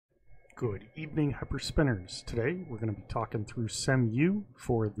Good evening, Hyperspinners. Today we're going to be talking through Cemu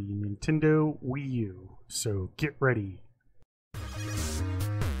for the Nintendo Wii U, so get ready.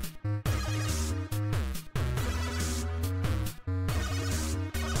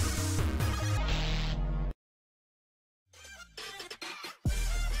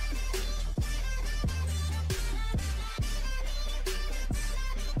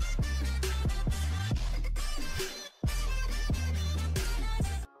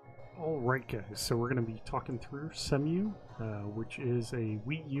 Alright guys, so we're going to be talking through Cemu, which is a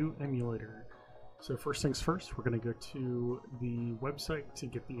Wii U emulator. So first things first, we're going to go to the website to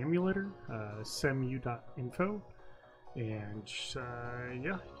get the emulator, cemu.info, and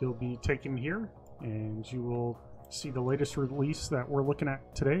yeah, you'll be taken here, and you will see the latest release that we're looking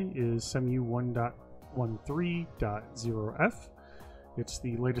at today is Cemu 1.13.0f. It's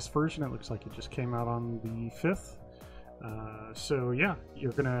the latest version. It looks like it just came out on the 5th. So yeah,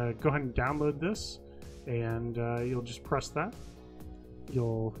 you're gonna go ahead and download this, and you'll just press that.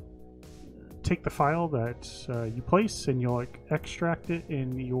 You'll take the file that you place and you'll extract it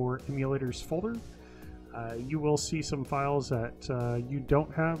in your emulators folder. You will see some files that you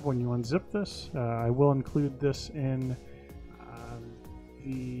don't have when you unzip this. I will include this in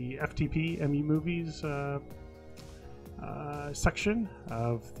the FTP emumovies section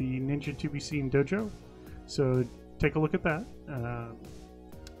of the Ninja 2BC and Dojo. So take a look at that,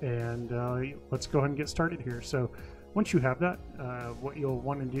 and let's go ahead and get started here. So once you have that, what you'll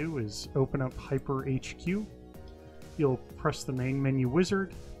want to do is open up Hyper HQ. You'll press the main menu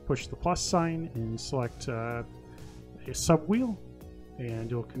wizard, push the plus sign, and select a sub wheel, and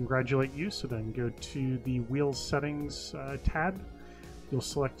it'll congratulate you. So then go to the wheel settings tab. You'll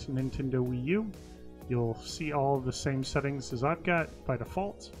select Nintendo Wii U. You'll see all the same settings as I've got by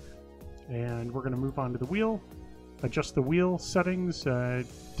default, and we're going to move on to the wheel. Adjust the wheel settings to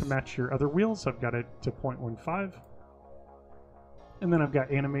match your other wheels. I've got it to 0.15. And then I've got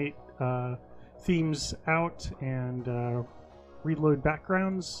animate themes out and reload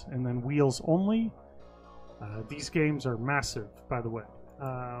backgrounds, and then wheels only. These games are massive, by the way.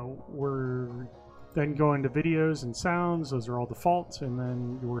 We're then going to videos and sounds. Those are all default. And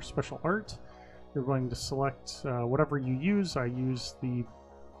then your special art. You're going to select whatever you use. I use the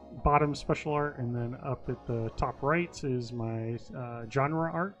bottom special art, and then up at the top right is my genre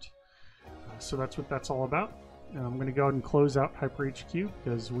art. So that's what that's all about. And I'm going to go ahead and close out Hyper HQ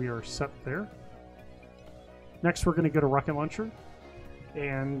because we are set there. Next we're going to go to Rocketlauncher,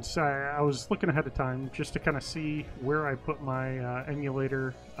 and I was looking ahead of time just to kind of see where I put my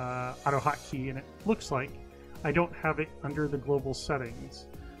emulator auto hotkey, and it looks like I don't have it under the global settings,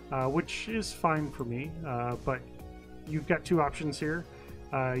 which is fine for me, but you've got two options here.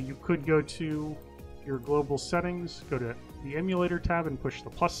 You could go to your global settings, go to the emulator tab and push the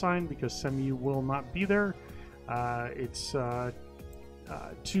plus sign because Cemu will not be there. It's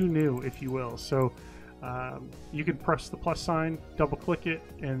too new, if you will. So you could press the plus sign, double click it,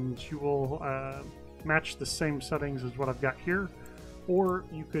 and you will match the same settings as what I've got here. Or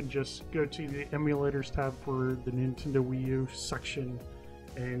you could just go to the emulators tab for the Nintendo Wii U section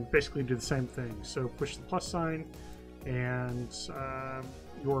and basically do the same thing. So push the plus sign, and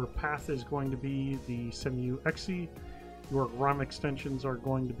your path is going to be the Cemu exe. Your ROM extensions are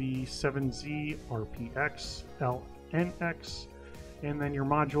going to be 7Z, RPX, LNX, and then your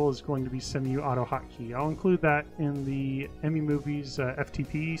module is going to be Cemu Auto Hotkey. I'll include that in the emumovies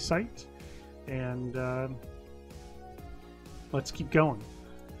FTP site, and let's keep going.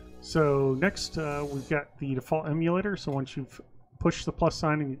 So next we've got the default emulator. So once you've pushed the plus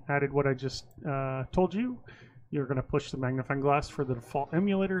sign and added what I just told you, you're going to push the magnifying glass for the default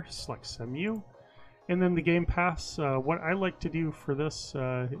emulator, select Cemu, and then the game paths. What I like to do for this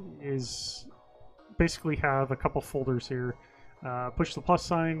is basically have a couple folders here. Push the plus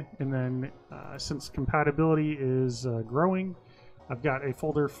sign, and then since compatibility is growing, I've got a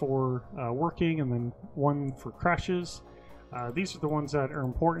folder for working and then one for crashes. These are the ones that are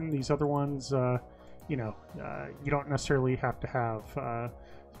important. These other ones, you know, you don't necessarily have to have,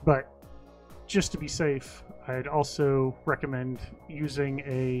 but just to be safe, I'd also recommend using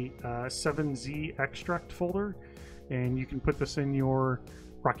a 7Z extract folder, and you can put this in your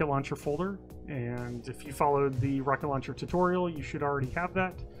Rocketlauncher folder, and if you followed the Rocketlauncher tutorial, you should already have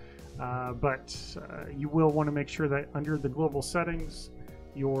that, but you will want to make sure that under the global settings,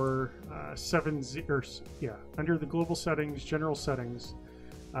 your 7Z, or yeah, under the global settings, general settings,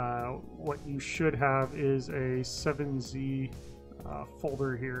 what you should have is a 7Z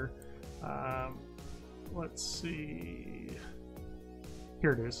folder here. Let's see,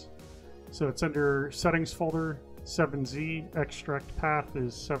 here it is. So it's under settings folder, 7Z extract path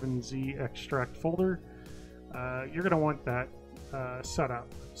is 7Z extract folder. You're going to want that set up.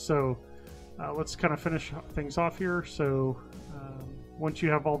 So let's kind of finish things off here. So once you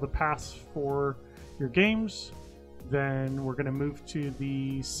have all the paths for your games, then we're going to move to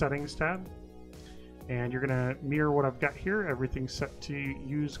the settings tab, and you're going to mirror what I've got here. Everything's set to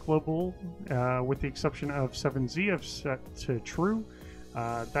use global with the exception of 7Z. I've set to true.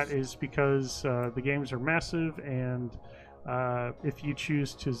 That is because the games are massive, and if you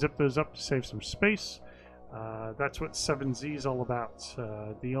choose to zip those up to save some space, that's what 7Z is all about.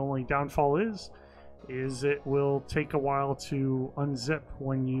 The only downfall is it will take a while to unzip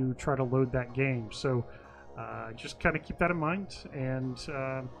when you try to load that game. So just kind of keep that in mind. And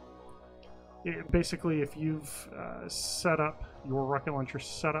basically, if you've set up your Rocket Launcher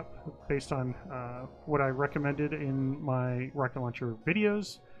setup based on what I recommended in my Rocket Launcher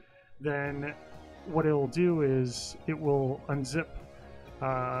videos, then what it'll do is it will unzip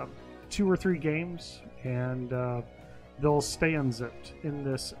 2 or 3 games, and they'll stay unzipped in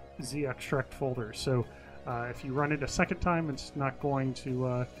this Z extract folder. So if you run it a second time, it's not going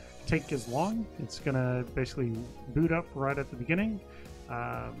to take as long. It's going to basically boot up right at the beginning.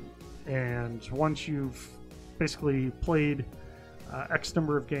 And once you've basically played X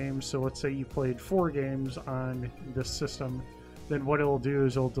number of games, so let's say you played 4 games on this system, then what it'll do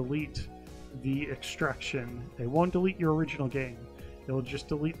is it'll delete the extraction. It won't delete your original game. It'll just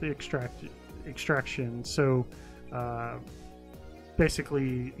delete the extraction. So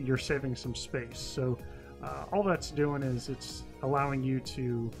basically you're saving some space. So all that's doing is it's allowing you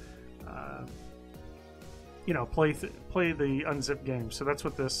to play the unzipped game. So that's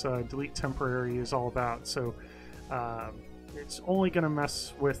what this delete temporary is all about. So it's only going to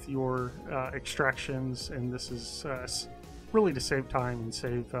mess with your extractions, and this is really to save time and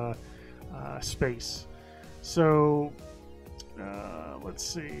save space. So let's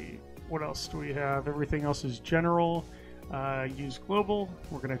see, what else do we have? Everything else is general. Use global.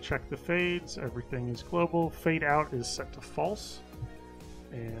 We're going to check the fades. Everything is global. Fade out is set to false,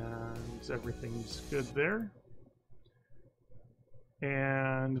 and everything's good there.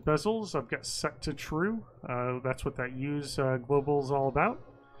 And bezels I've got set to true. That's what that use global is all about.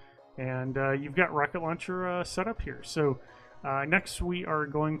 And you've got Rocket Launcher set up here. So next we are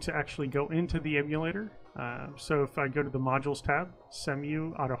going to actually go into the emulator. So if I go to the modules tab,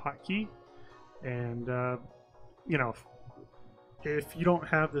 Cemu auto hotkey, and if you don't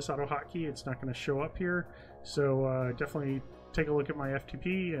have this auto hotkey, it's not going to show up here. So definitely take a look at my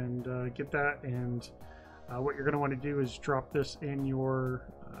FTP and get that. And what you're going to want to do is drop this in your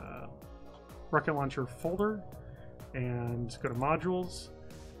Rocket Launcher folder and go to modules,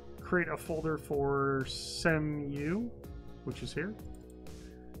 create a folder for Cemu, which is here.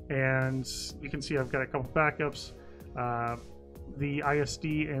 And you can see I've got a couple backups. The ISD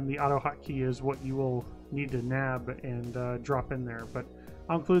and the auto hotkey is what you will need to nab and drop in there, but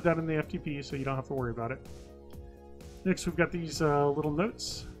I'll include that in the FTP so you don't have to worry about it. Next, we've got these little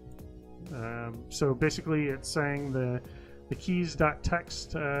notes. So basically it's saying the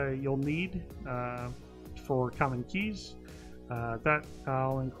keys.txt you'll need for common keys. That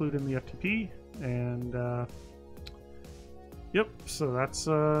I'll include in the FTP, and yep, so that's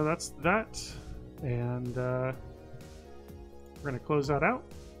that. And we're going to close that out.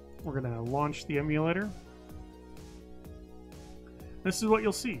 We're going to launch the emulator. This is what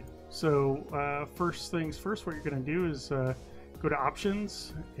you'll see. So first things first, what you're going to do is go to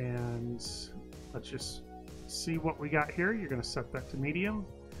options, and let's just see what we got here. You're going to set that to medium.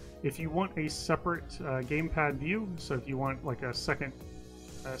 If you want a separate gamepad view, so if you want like a second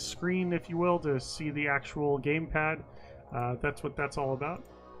screen, if you will, to see the actual gamepad, that's what that's all about.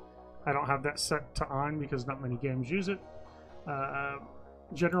 I don't have that set to on because not many games use it.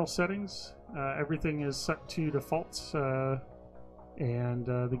 General settings, everything is set to defaults, and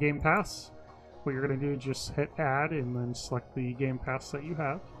the game paths. What you're going to do is just hit add and then select the game paths that you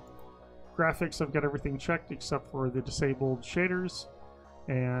have. Graphics, I've got everything checked except for the disabled shaders,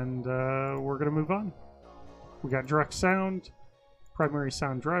 and we're going to move on. We got direct sound, primary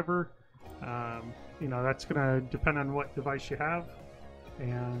sound driver. That's going to depend on what device you have,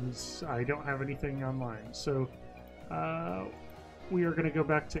 and I don't have anything online. So we are going to go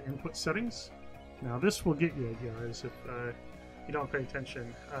back to input settings. Now this will get you guys if you don't pay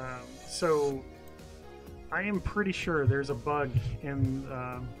attention. So I am pretty sure there's a bug in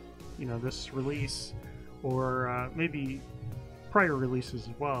this release, or maybe prior releases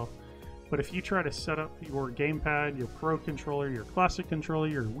as well. But if you try to set up your gamepad, your Pro controller, your Classic controller,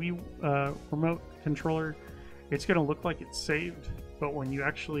 your Wii remote controller, it's going to look like it's saved. But when you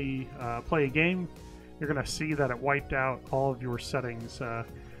actually play a game, you're going to see that it wiped out all of your settings.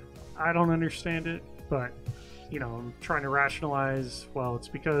 I don't understand it, but you know, I'm trying to rationalize, well, it's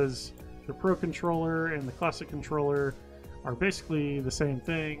because the Pro controller and the Classic controller are basically the same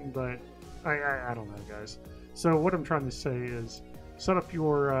thing, but I don't know, guys. So what I'm trying to say is set up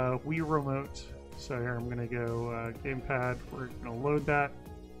your Wii remote. So here I'm going to go gamepad. We're going to load that.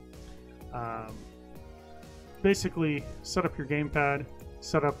 Basically, set up your gamepad,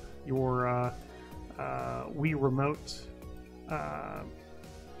 set up your Wii remote,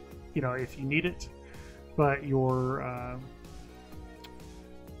 you know, if you need it, but your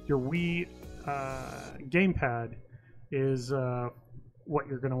Wii gamepad is what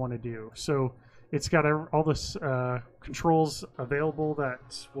you're going to want to do. So it's got all this controls available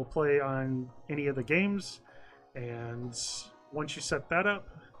that will play on any of the games, and once you set that up,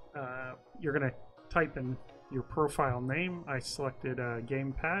 you're going to type in your profile name. I selected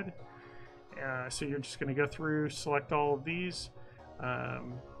gamepad, so you're just going to go through, select all of these.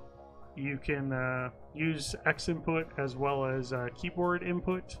 You can use X input as well as keyboard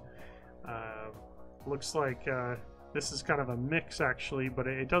input. Looks like this is kind of a mix actually, but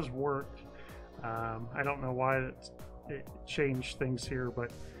it does work. I don't know why it changed things here,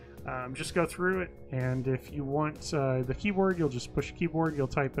 but just go through it, and if you want the keyboard, you'll just push keyboard, you'll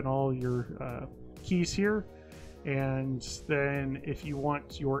type in all your keys here, and then if you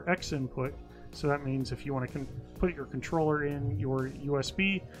want your X input, so that means if you want to put your controller in your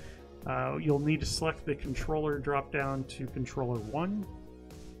USB, you'll need to select the controller drop down to controller 1.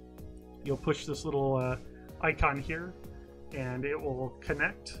 You'll push this little icon here and it will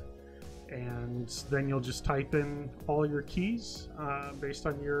connect, and then you'll just type in all your keys based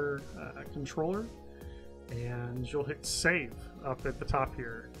on your controller, and you'll hit save up at the top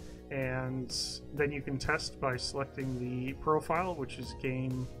here, and then you can test by selecting the profile, which is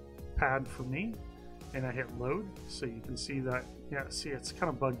gamepad for me, and I hit load, so you can see that. Yeah, see, it's kind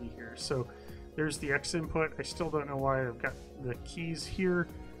of buggy here. So there's the X input. I still don't know why I've got the keys here.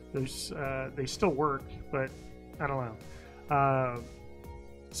 There's they still work, but I don't know.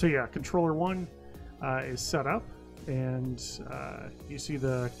 So yeah, controller 1 is set up, and you see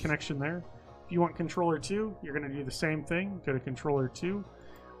the connection there. If you want controller 2, you're going to do the same thing. Go to controller 2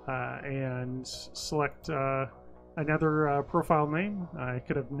 and select another profile name. I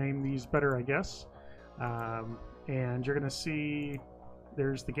could have named these better, I guess. And you're going to see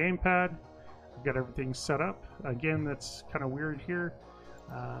there's the gamepad. I've got everything set up. Again, that's kind of weird here.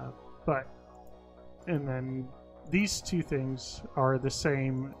 And then these two things are the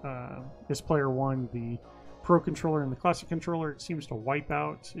same as player 1. The Pro controller and the Classic controller, it seems to wipe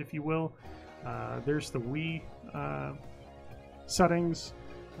out, if you will. There's the Wii settings.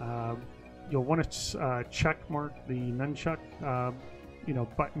 You'll want to check mark the nunchuck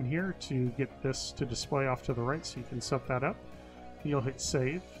button here to get this to display off to the right, so you can set that up. You'll hit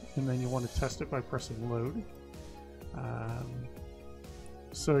save, and then you'll want to test it by pressing load.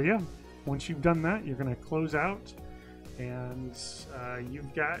 So yeah, once you've done that, you're going to close out, and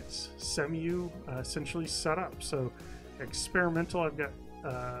you've got Cemu essentially set up. So experimental, I've got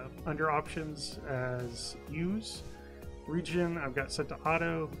under options as use. Region, I've got set to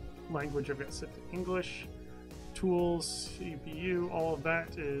auto. Language, I've got set to English. Tools, CPU, all of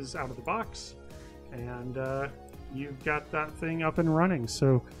that is out of the box, and you've got that thing up and running.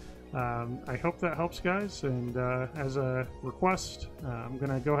 So I hope that helps, guys, and as a request, I'm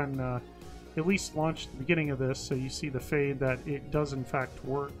gonna go ahead and at least launch the beginning of this so you see the fade that it does in fact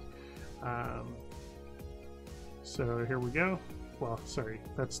work. So here we go. Well, sorry,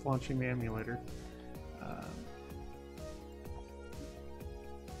 that's launching the emulator.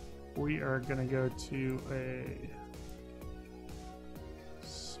 We are going to go to a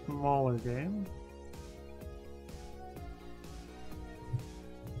smaller game.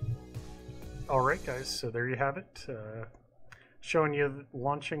 Alright guys, so there you have it. Showing you the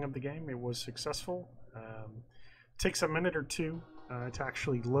launching of the game. It was successful. Takes a minute or two to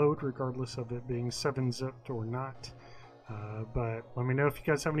actually load, regardless of it being 7-zipped or not. But let me know if you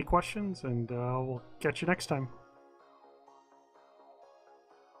guys have any questions, and we'll catch you next time.